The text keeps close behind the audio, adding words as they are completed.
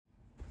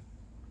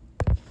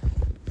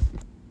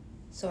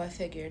So I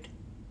figured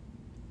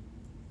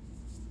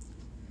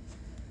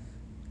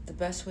the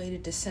best way to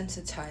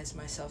desensitize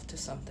myself to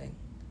something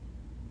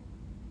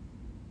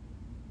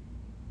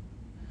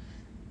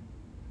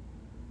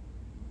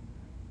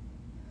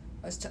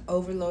was to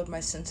overload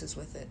my senses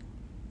with it.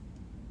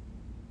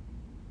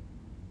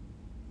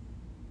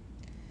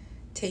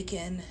 Take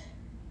in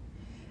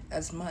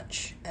as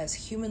much as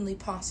humanly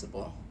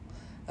possible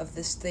of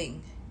this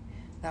thing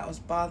that was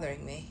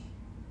bothering me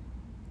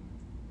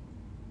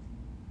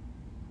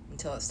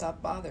until it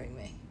stopped bothering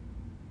me.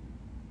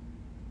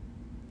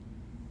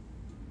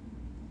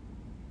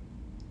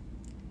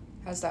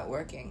 How's that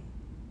working?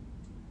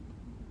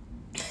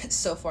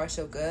 So far,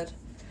 so good.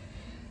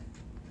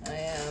 I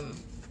am,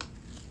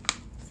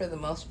 for the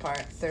most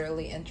part,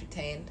 thoroughly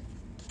entertained.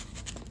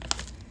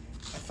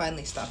 I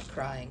finally stopped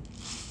crying.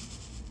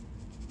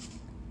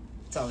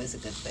 It's always a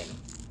good thing.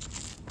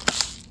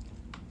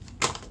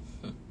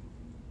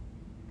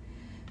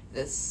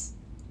 This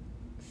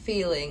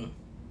feeling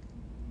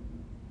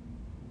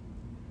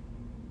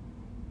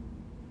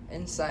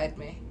inside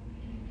me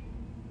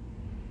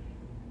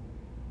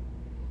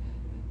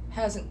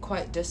hasn't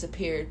quite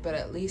disappeared, but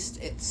at least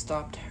it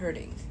stopped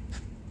hurting.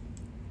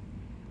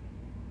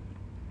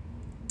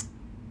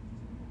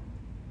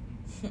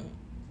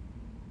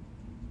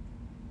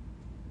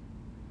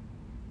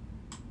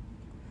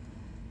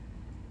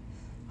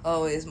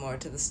 Always more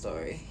to the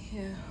story.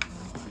 Yeah.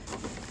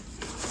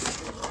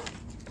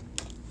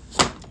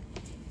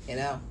 You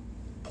know,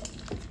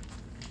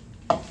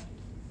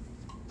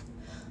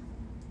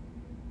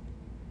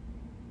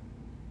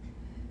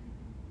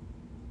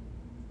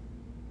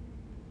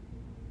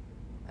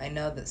 I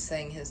know that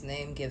saying his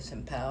name gives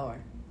him power.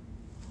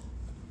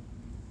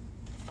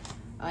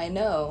 I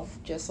know,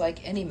 just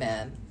like any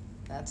man,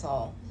 that's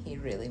all he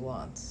really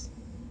wants.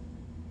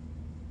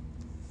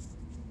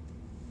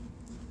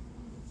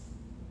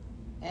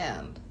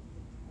 And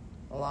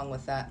along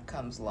with that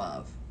comes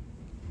love.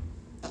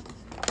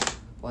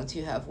 Once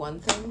you have one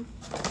thing,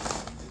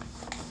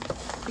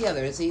 the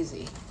other is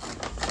easy.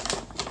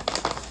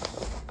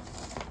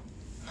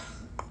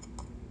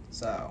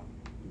 So,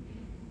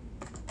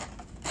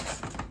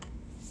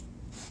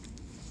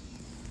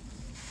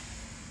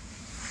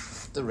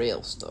 the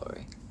real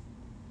story.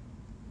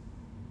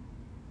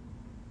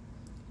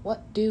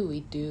 What do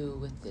we do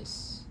with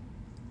this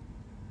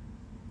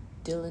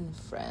Dylan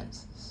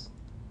Francis?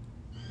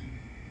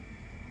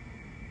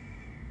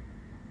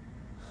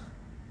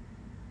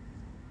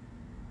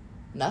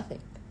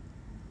 Nothing.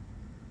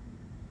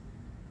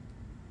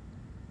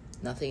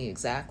 Nothing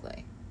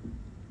exactly.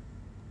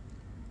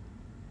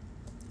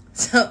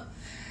 So,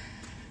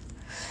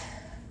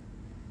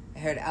 I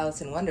heard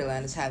Alice in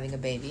Wonderland is having a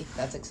baby.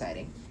 That's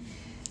exciting.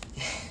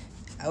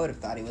 I would have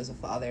thought he was a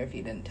father if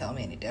you didn't tell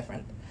me any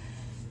different.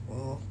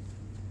 Well,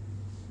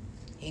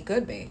 he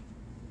could be.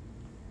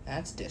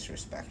 That's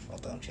disrespectful,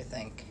 don't you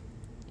think?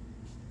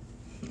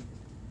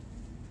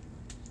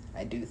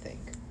 I do think.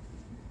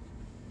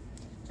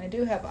 I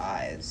do have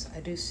eyes. I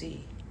do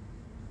see.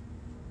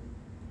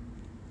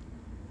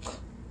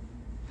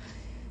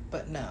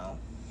 But no.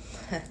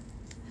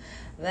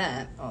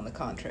 That, on the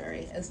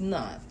contrary, is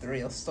not the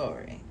real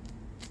story.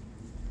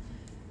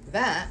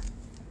 That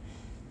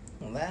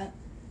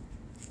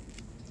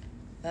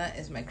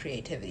is my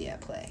creativity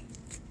at play.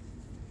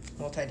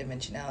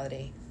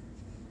 Multidimensionality.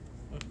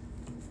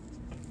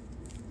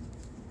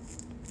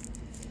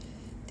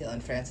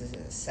 Dylan Francis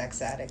is a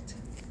sex addict.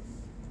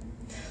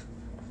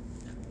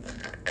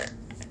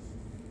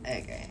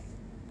 Okay.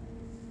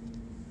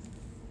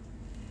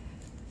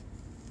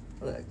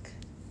 Look.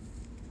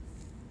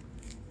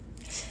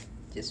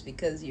 Just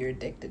because you're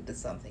addicted to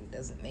something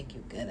doesn't make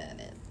you good at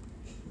it.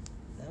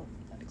 No,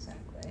 not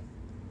exactly.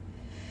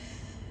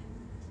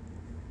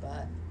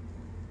 But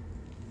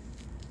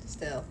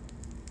still.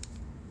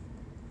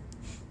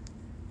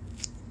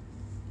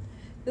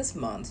 This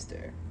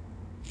monster,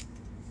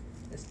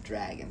 this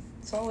dragon,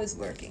 it's always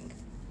lurking.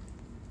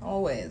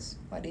 Always.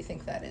 Why do you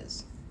think that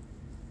is?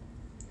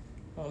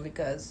 Well,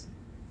 because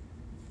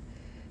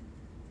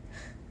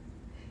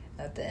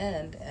at the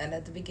end and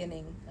at the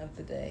beginning of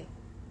the day,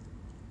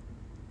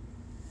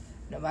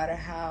 no matter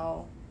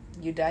how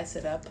you dice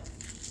it up,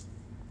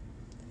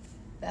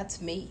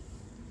 that's me.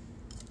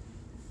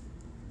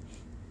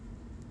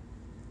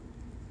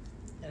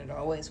 And it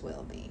always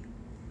will be.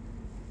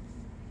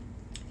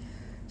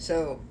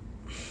 So,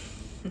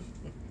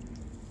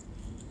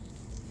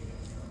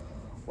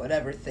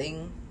 whatever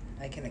thing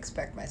I can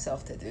expect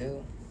myself to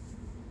do,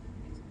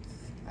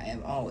 I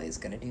am always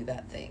going to do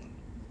that thing.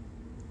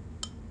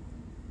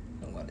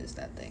 And what is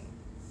that thing?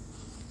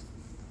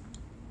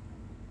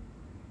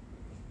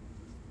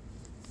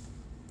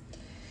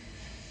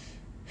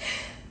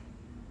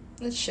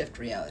 Let's shift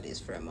realities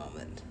for a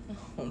moment.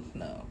 Oh,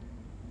 no.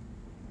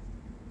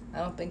 I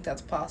don't think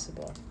that's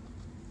possible.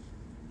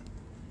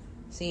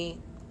 See,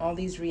 all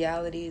these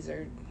realities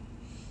are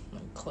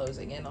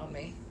closing in on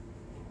me.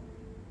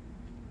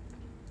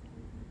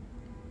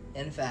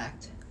 In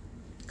fact,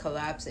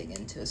 collapsing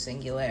into a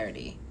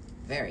singularity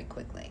very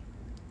quickly.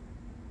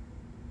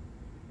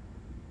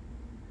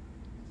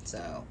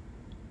 So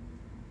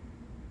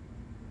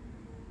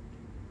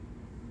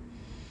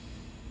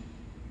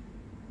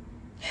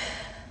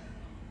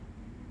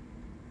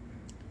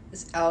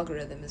this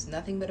algorithm is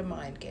nothing but a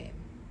mind game.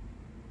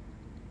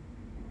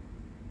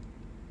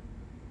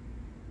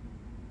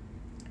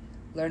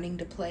 Learning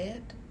to play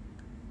it,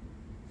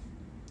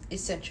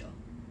 essential.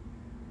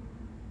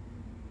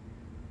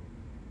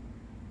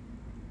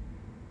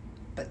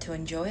 But to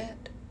enjoy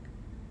it,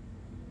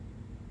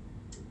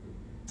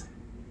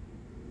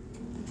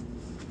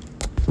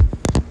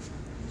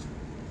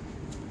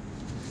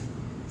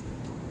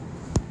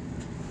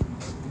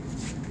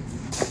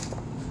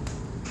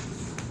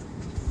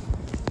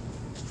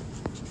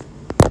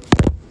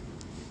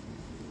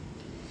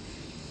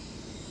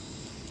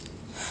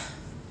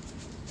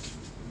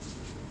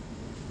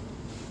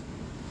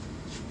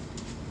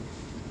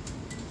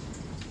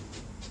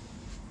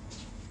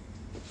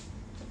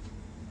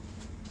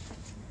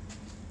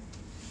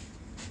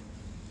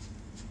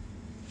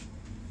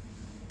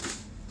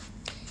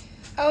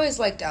 I always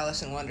liked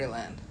Alice in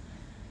Wonderland.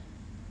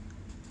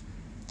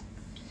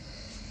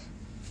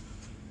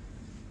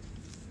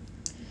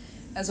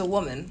 As a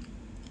woman,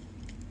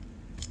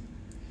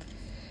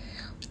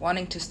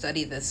 wanting to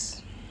study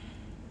this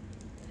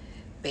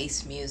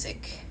bass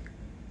music,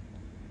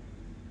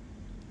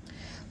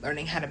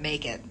 learning how to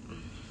make it.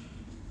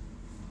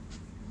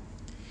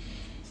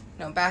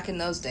 You know, back in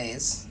those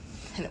days,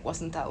 and it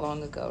wasn't that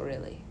long ago,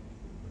 really,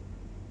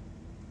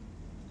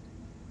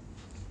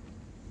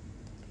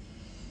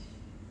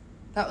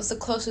 that was the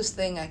closest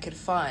thing I could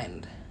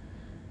find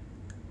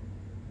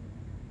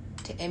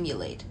to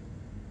emulate.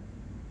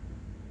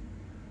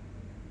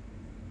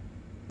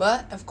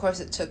 But, of course,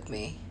 it took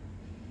me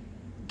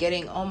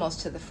getting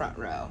almost to the front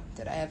row.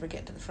 Did I ever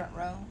get to the front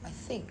row? I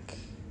think.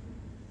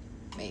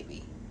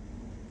 Maybe.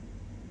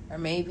 Or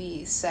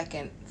maybe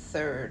second,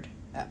 third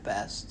at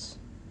best.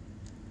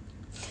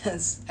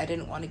 Because I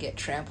didn't want to get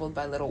trampled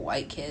by little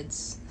white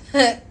kids.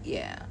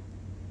 Yeah.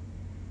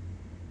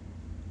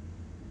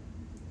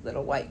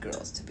 Little white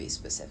girls, to be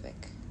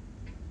specific.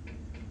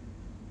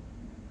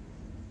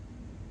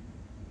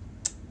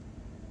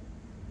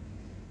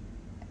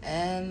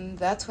 And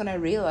that's when I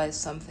realized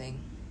something.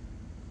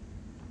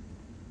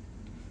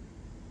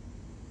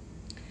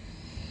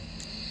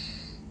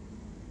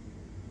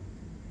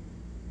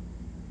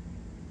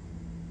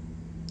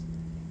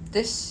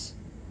 This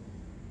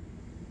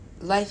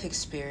life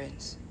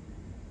experience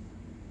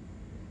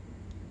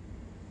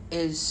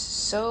is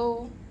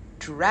so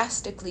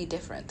drastically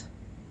different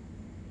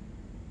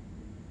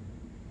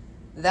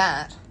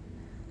that,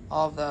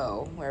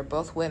 although we're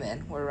both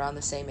women, we're around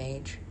the same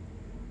age,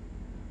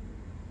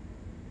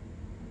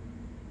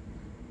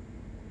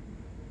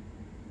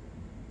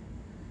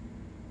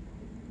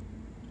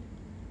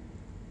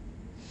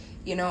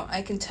 you know,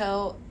 I can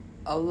tell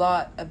a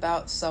lot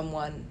about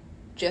someone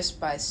just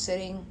by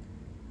sitting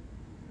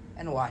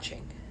and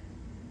watching.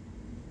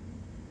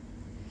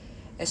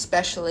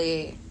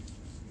 Especially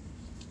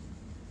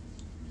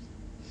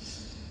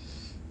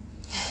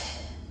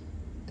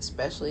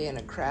in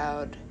a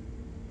crowd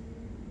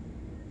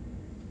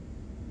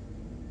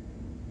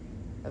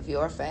of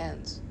your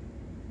fans.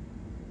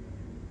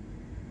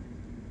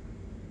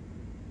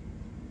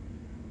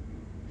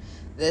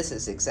 This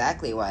is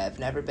exactly why I've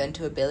never been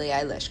to a Billie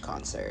Eilish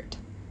concert.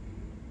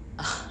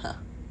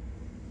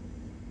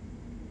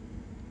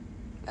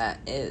 That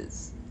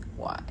is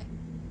why.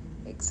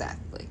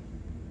 Exactly.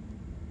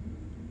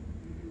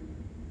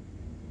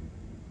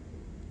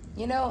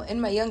 You know, in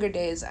my younger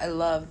days, I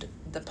loved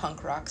the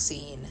punk rock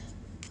scene,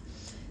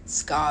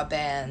 ska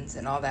bands,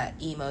 and all that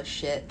emo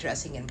shit,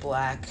 dressing in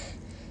black,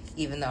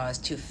 even though I was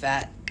too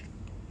fat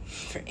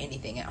for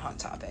anything at Hot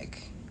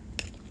Topic.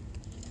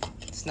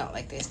 It's not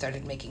like they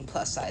started making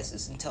plus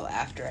sizes until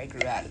after I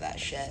grew out of that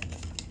shit.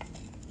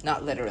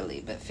 Not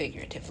literally, but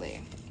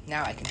figuratively.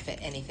 Now I can fit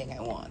anything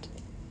I want.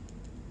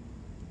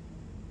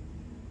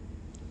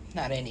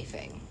 Not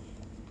anything.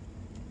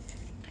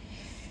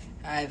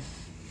 I've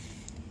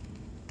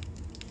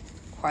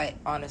quite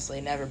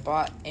honestly never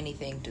bought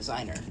anything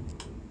designer.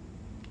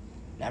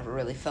 Never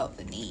really felt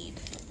the need.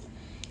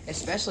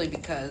 Especially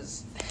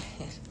because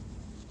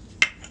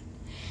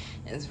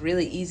it's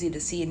really easy to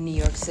see in New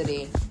York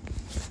City.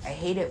 I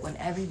hate it when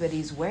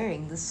everybody's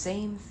wearing the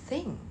same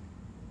thing.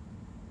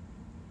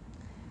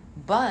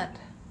 But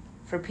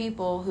for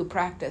people who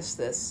practice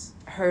this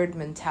herd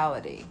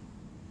mentality,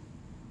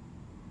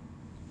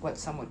 what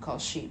some would call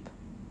sheep,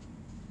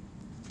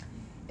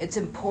 it's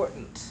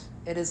important.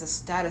 It is a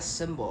status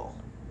symbol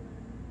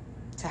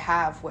to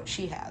have what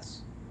she has.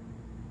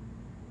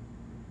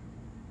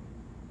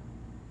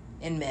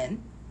 In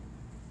men,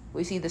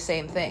 we see the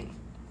same thing,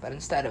 but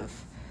instead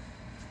of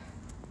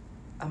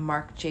a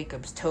Marc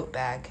Jacobs tote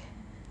bag,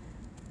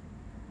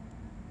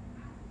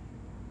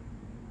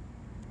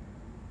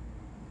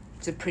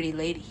 it's a pretty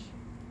lady.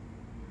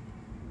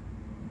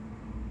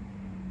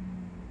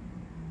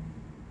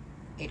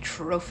 A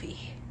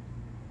trophy.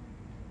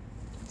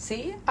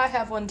 See, I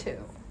have one too.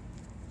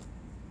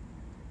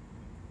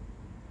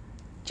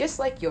 Just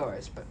like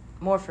yours, but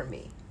more for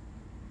me.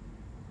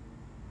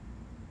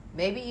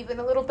 Maybe even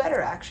a little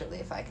better, actually,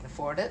 if I can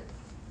afford it.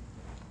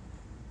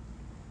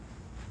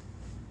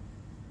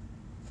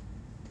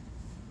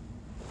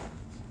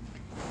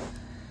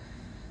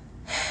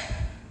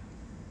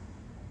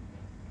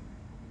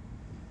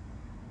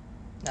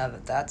 Now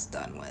that that's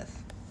done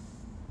with.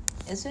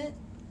 Is it?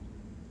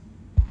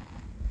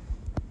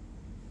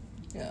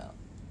 Yeah.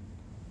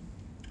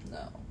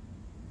 No.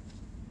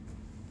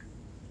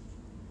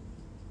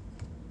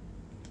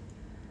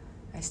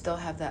 I still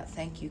have that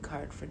thank you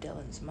card for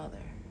Dylan's mother.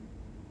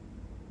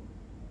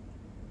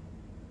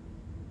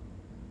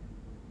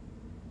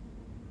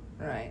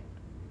 Right.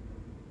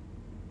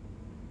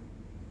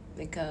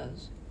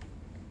 Because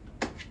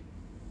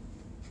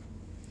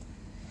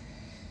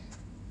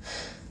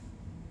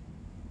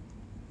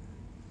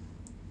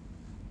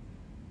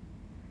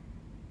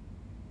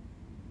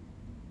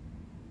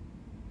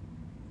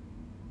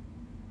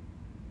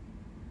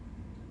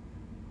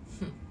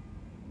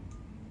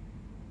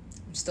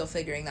I'm still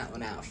figuring that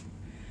one out.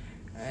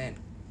 Right?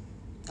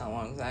 How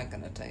long is that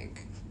gonna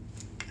take?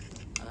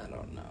 I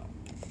don't know.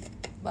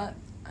 But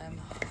I'm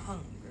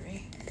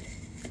hungry.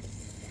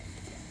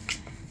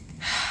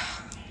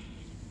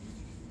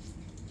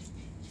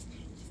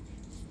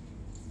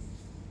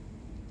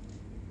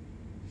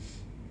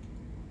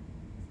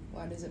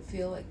 Why does it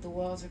feel like the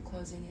walls are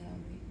closing in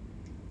on me?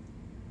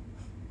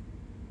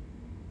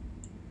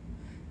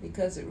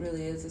 Because it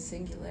really is a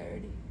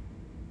singularity.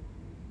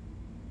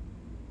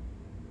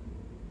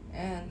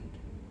 And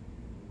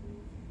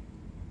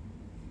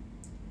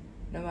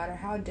no matter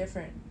how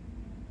different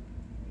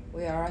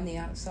we are on the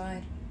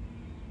outside,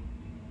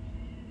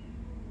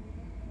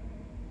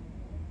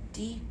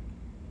 deep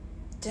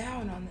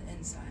down on the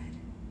inside,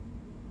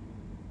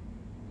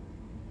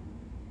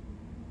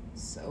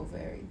 so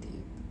very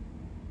deep,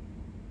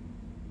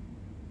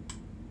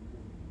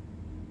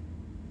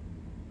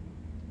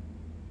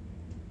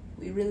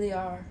 we really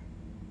are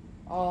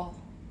all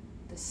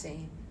the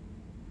same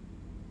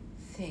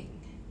thing.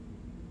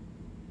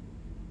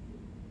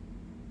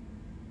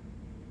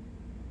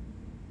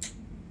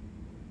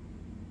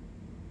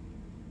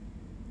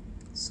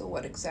 So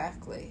what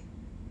exactly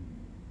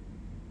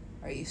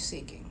are you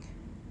seeking?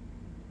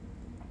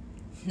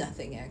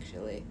 Nothing,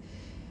 actually.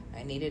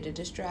 I needed a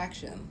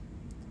distraction.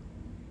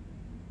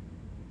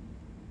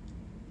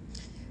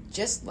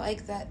 Just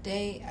like that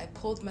day I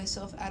pulled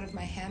myself out of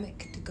my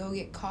hammock to go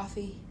get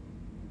coffee.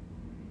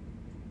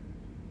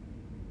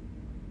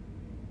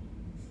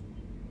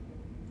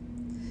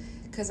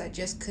 Because I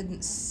just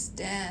couldn't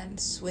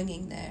stand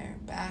swinging there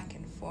back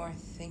and forth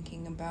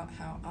thinking about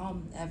how I'll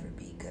never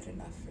be good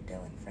enough for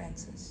Dylan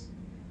Francis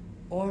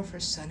or for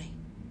Sonny.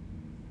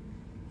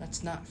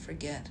 Let's not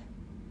forget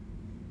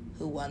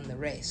who won the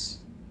race.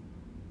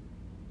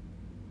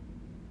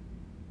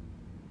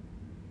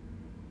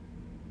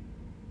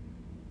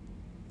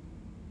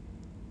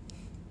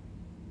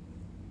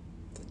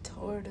 The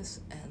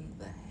tortoise and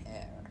the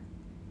hare.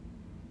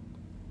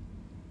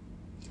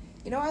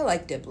 You know, I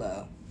like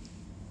Diplo.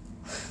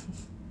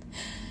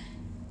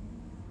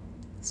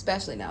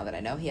 Especially now that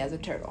I know he has a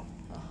turtle.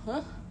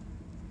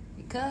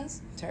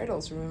 Because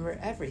turtles remember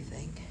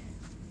everything.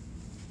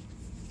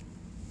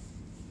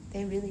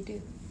 They really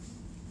do.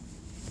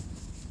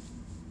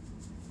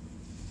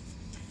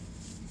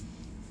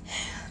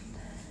 And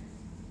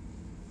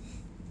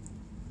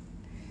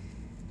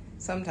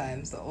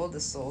sometimes the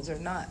oldest souls are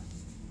not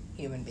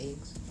human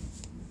beings.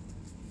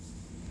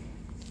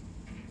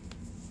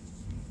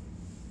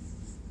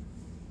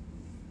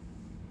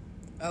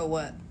 Oh,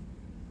 what?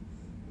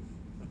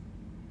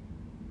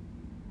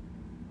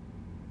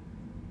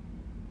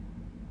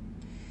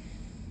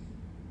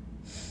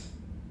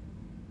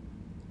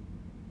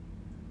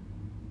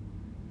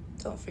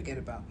 Don't forget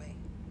about me.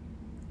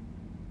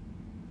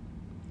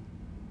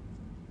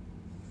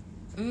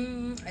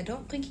 I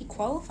don't think he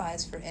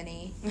qualifies for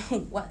any...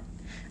 What?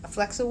 A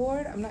Flex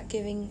Award? I'm not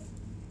giving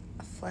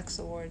a Flex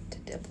Award to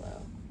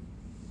Diplo.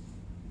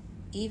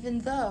 Even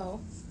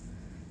though...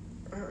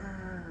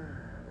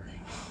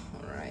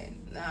 Alright,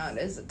 that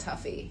is a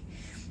toughie.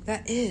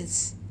 That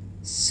is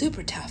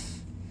super tough.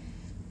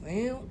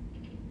 Well,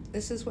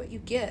 this is what you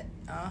get.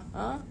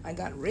 I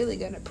got really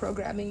good at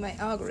programming my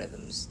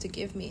algorithms to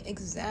give me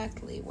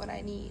exactly what I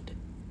need.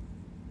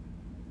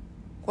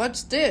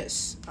 What's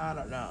this? I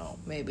don't know.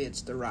 Maybe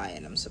it's the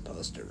Ryan I'm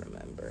supposed to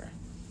remember.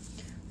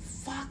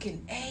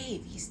 Fucking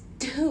A, these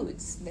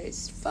dudes.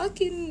 There's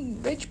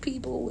fucking rich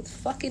people with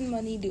fucking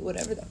money do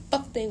whatever the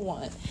fuck they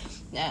want.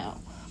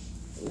 Now,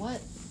 what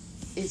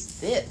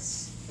is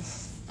this?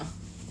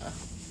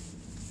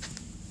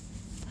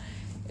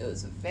 It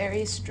was a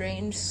very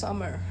strange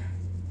summer.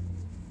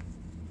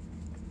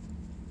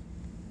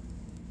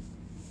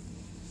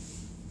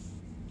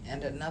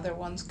 And another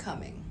one's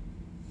coming.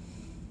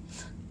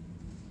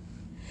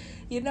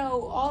 You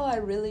know, all I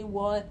really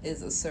want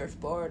is a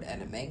surfboard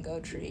and a mango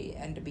tree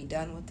and to be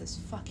done with this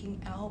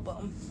fucking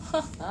album.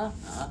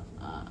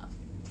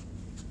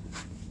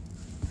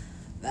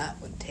 That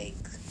would take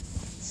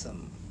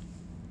some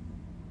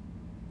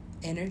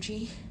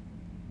energy.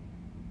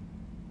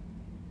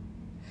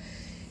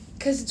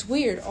 Because it's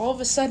weird. All of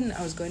a sudden,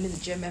 I was going to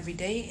the gym every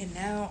day, and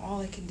now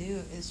all I can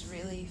do is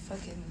really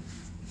fucking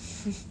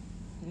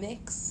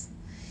mix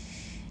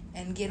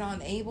and get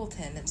on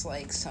Ableton. It's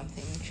like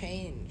something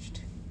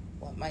changed.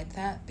 What might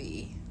that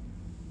be?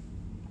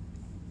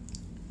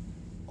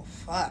 Well,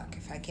 fuck.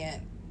 If I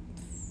can't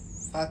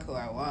fuck who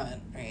I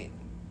want, right?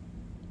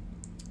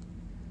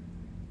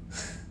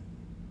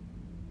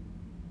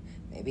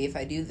 Maybe if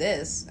I do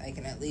this, I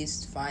can at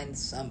least find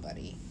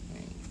somebody.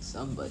 Right?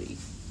 Somebody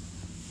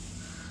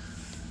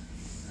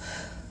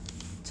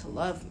to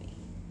love me.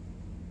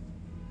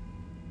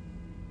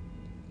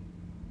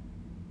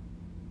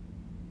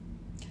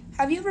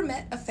 Have you ever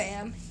met a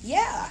fan?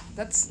 Yeah,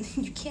 that's,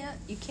 you can't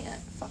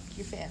fuck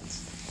your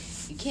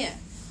fans. You can't.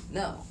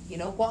 No. You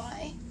know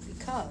why?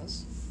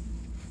 Because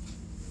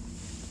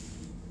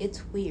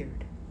it's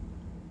weird.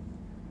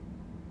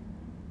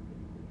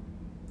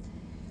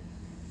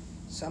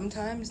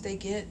 Sometimes they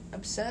get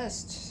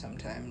obsessed.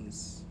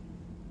 Sometimes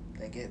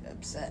they get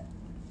upset.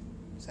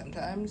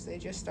 Sometimes they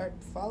just start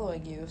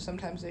following you.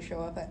 Sometimes they show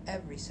up at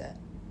every set.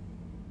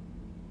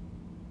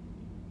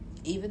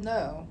 Even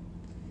though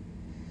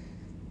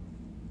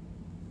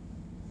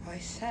I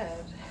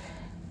said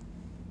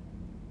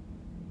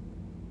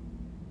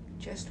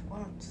just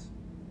once.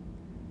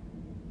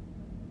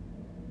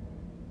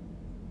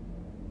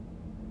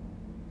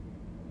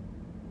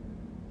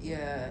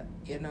 Yeah,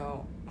 you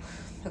know,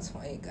 that's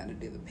why you gotta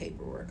do the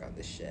paperwork on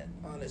this shit,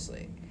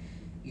 honestly.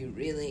 You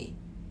really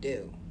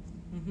do.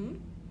 Mm-hmm.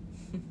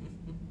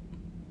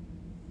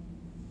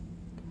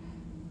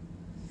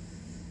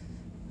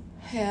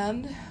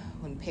 And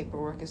when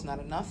paperwork is not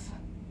enough,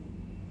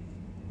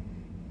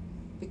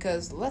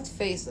 because let's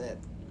face it,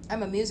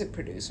 I'm a music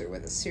producer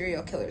with a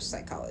serial killer's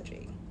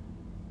psychology.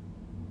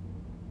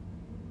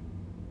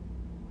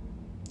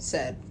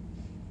 Said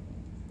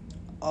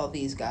all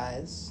these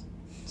guys,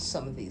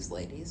 some of these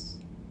ladies,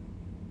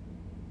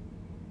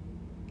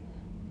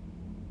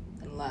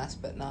 and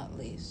last but not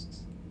least,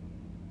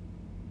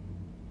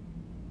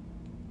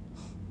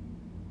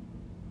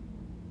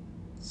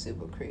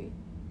 Subacree.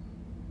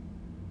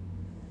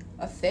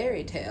 A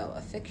fairy tale,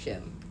 a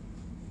fiction,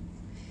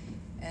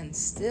 and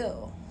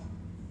still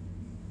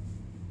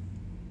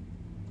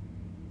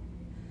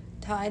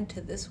tied to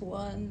this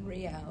one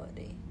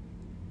reality,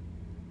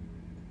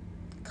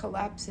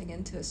 collapsing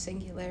into a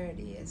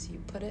singularity, as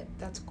you put it.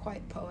 That's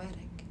quite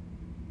poetic.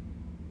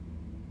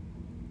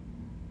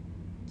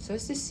 So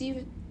it's this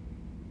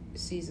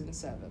season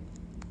 7.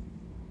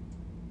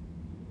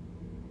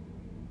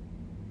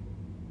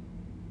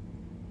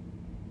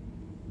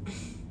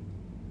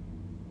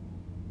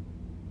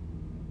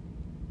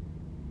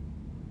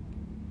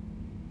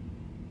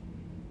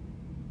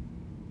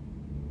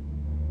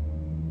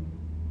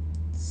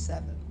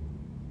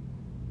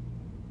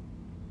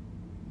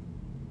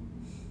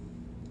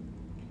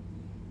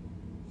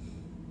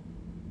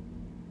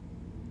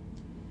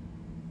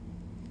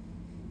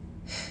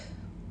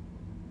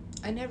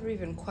 I never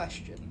even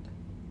questioned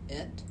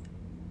it.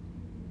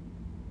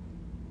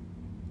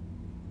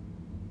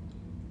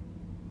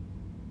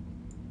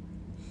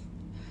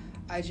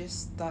 I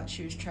just thought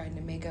she was trying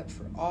to make up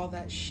for all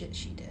that shit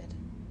she did.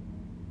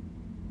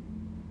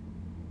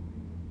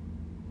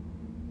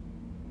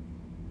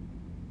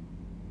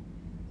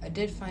 I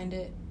did find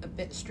it a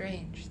bit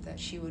strange that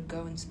she would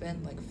go and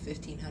spend like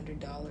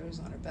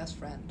 $1,500 on her best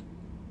friend.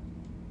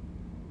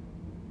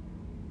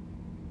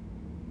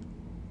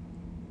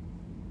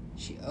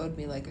 She owed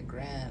me like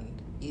 $1,000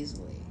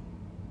 easily.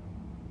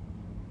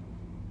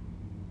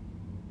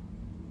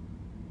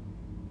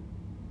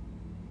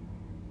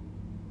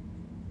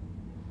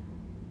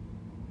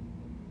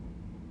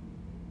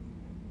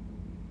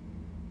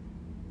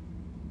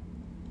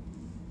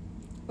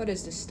 What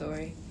is this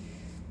story?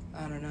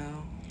 I don't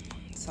know.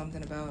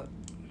 Something about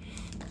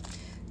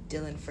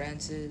Dylan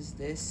Francis,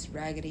 this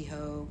raggedy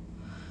hoe.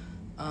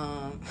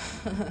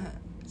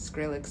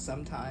 Skrillex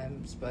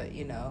sometimes, but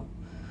you know,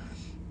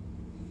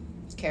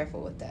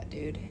 careful with that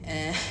dude.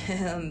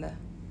 And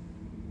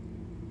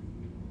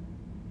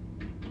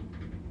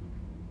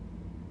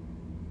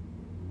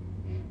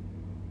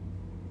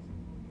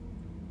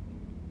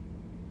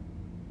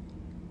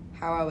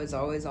how I was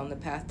always on the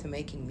path to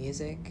making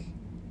music,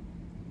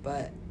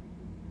 but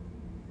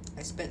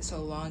I spent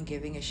so long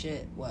giving a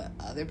shit what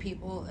other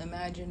people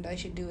imagined I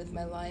should do with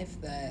my life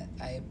that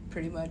I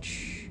pretty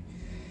much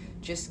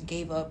just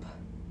gave up.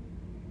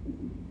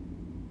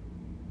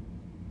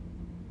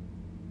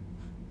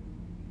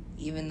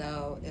 Even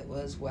though it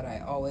was what I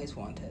always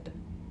wanted.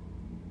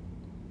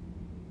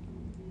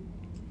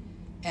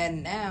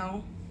 And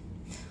now,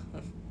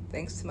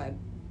 thanks to my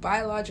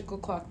biological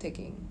clock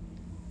ticking,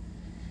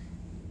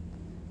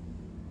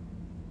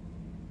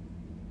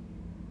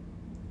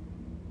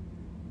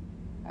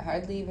 I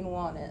hardly even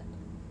want it.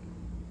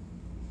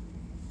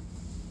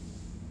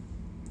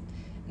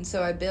 And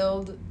so I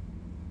build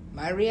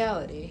my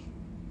reality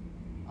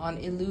on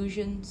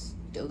illusions,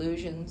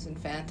 delusions, and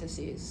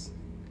fantasies.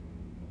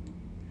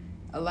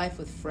 A life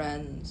with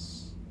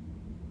friends.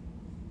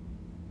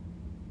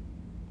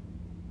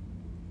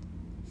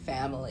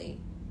 family,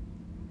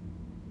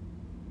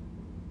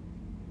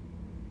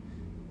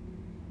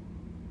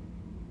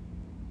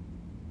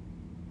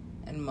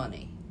 and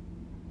money.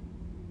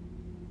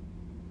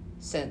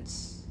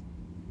 Since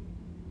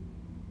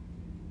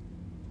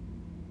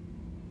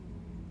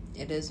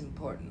it is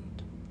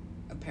important,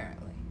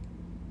 apparently.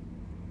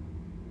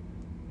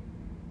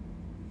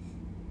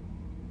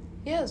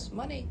 Yes,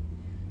 money.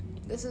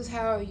 This is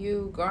how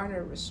you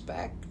garner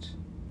respect.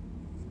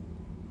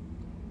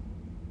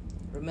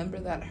 Remember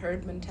that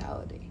herd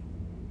mentality.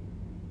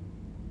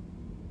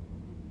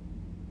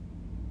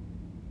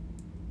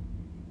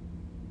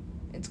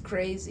 It's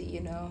crazy,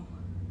 you know.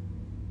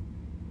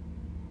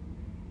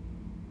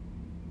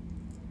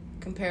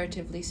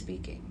 Comparatively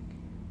speaking,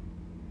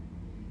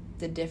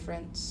 the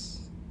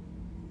difference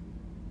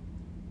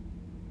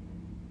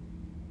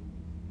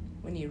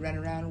when you run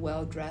around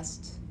well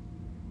dressed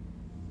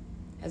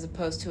as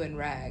opposed to in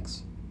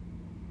rags.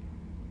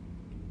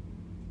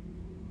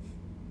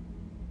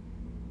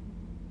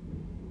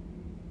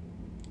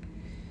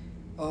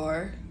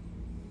 Or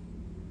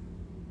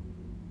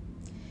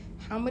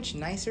how much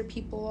nicer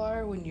people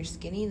are when you're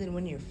skinny than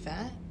when you're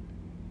fat.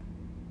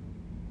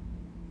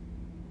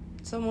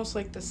 It's almost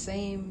like the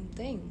same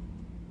thing.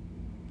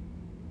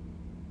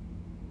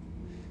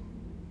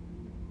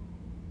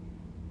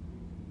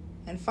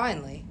 And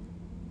finally,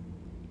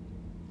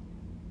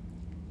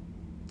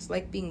 it's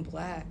like being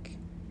black.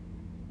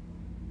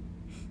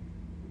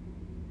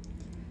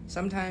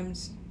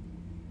 Sometimes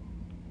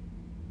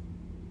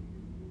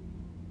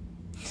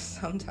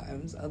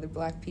other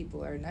black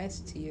people are nice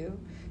to you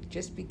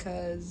just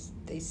because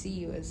they see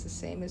you as the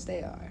same as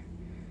they are.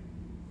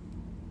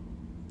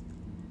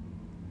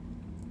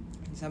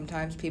 And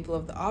sometimes people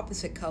of the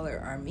opposite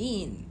color are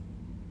mean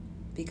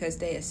because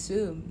they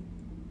assume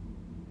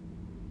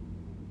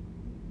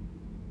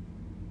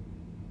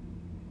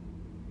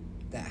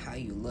that how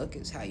you look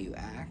is how you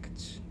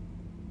act.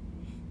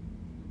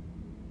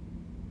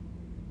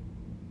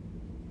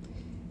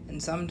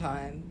 And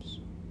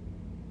sometimes,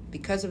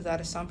 because of that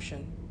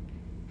assumption,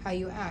 how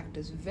you act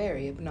is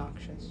very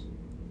obnoxious.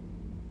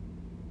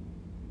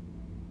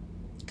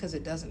 Because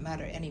it doesn't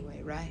matter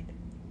anyway, right?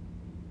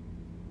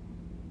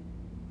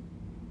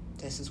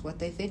 This is what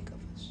they think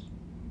of us.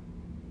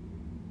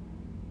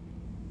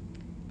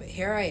 But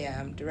here I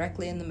am,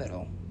 directly in the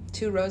middle,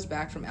 2 rows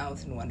back from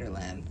Alice in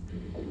Wonderland,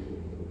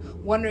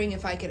 wondering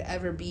if I could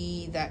ever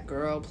be that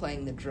girl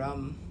playing the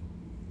drum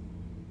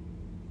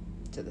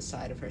to the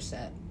side of her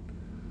set.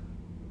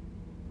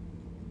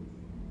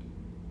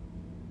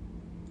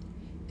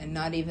 And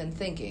not even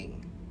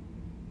thinking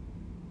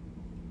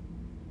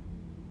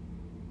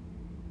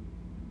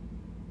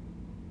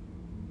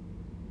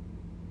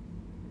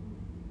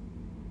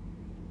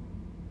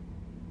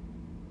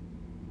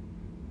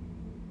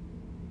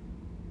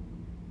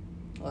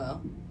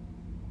well,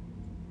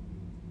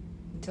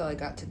 until I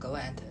got to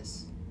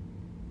Galantis.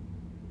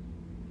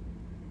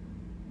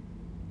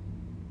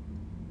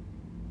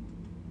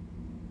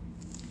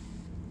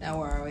 Now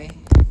where are we?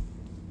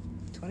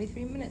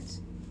 23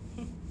 minutes.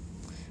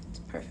 It's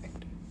perfect.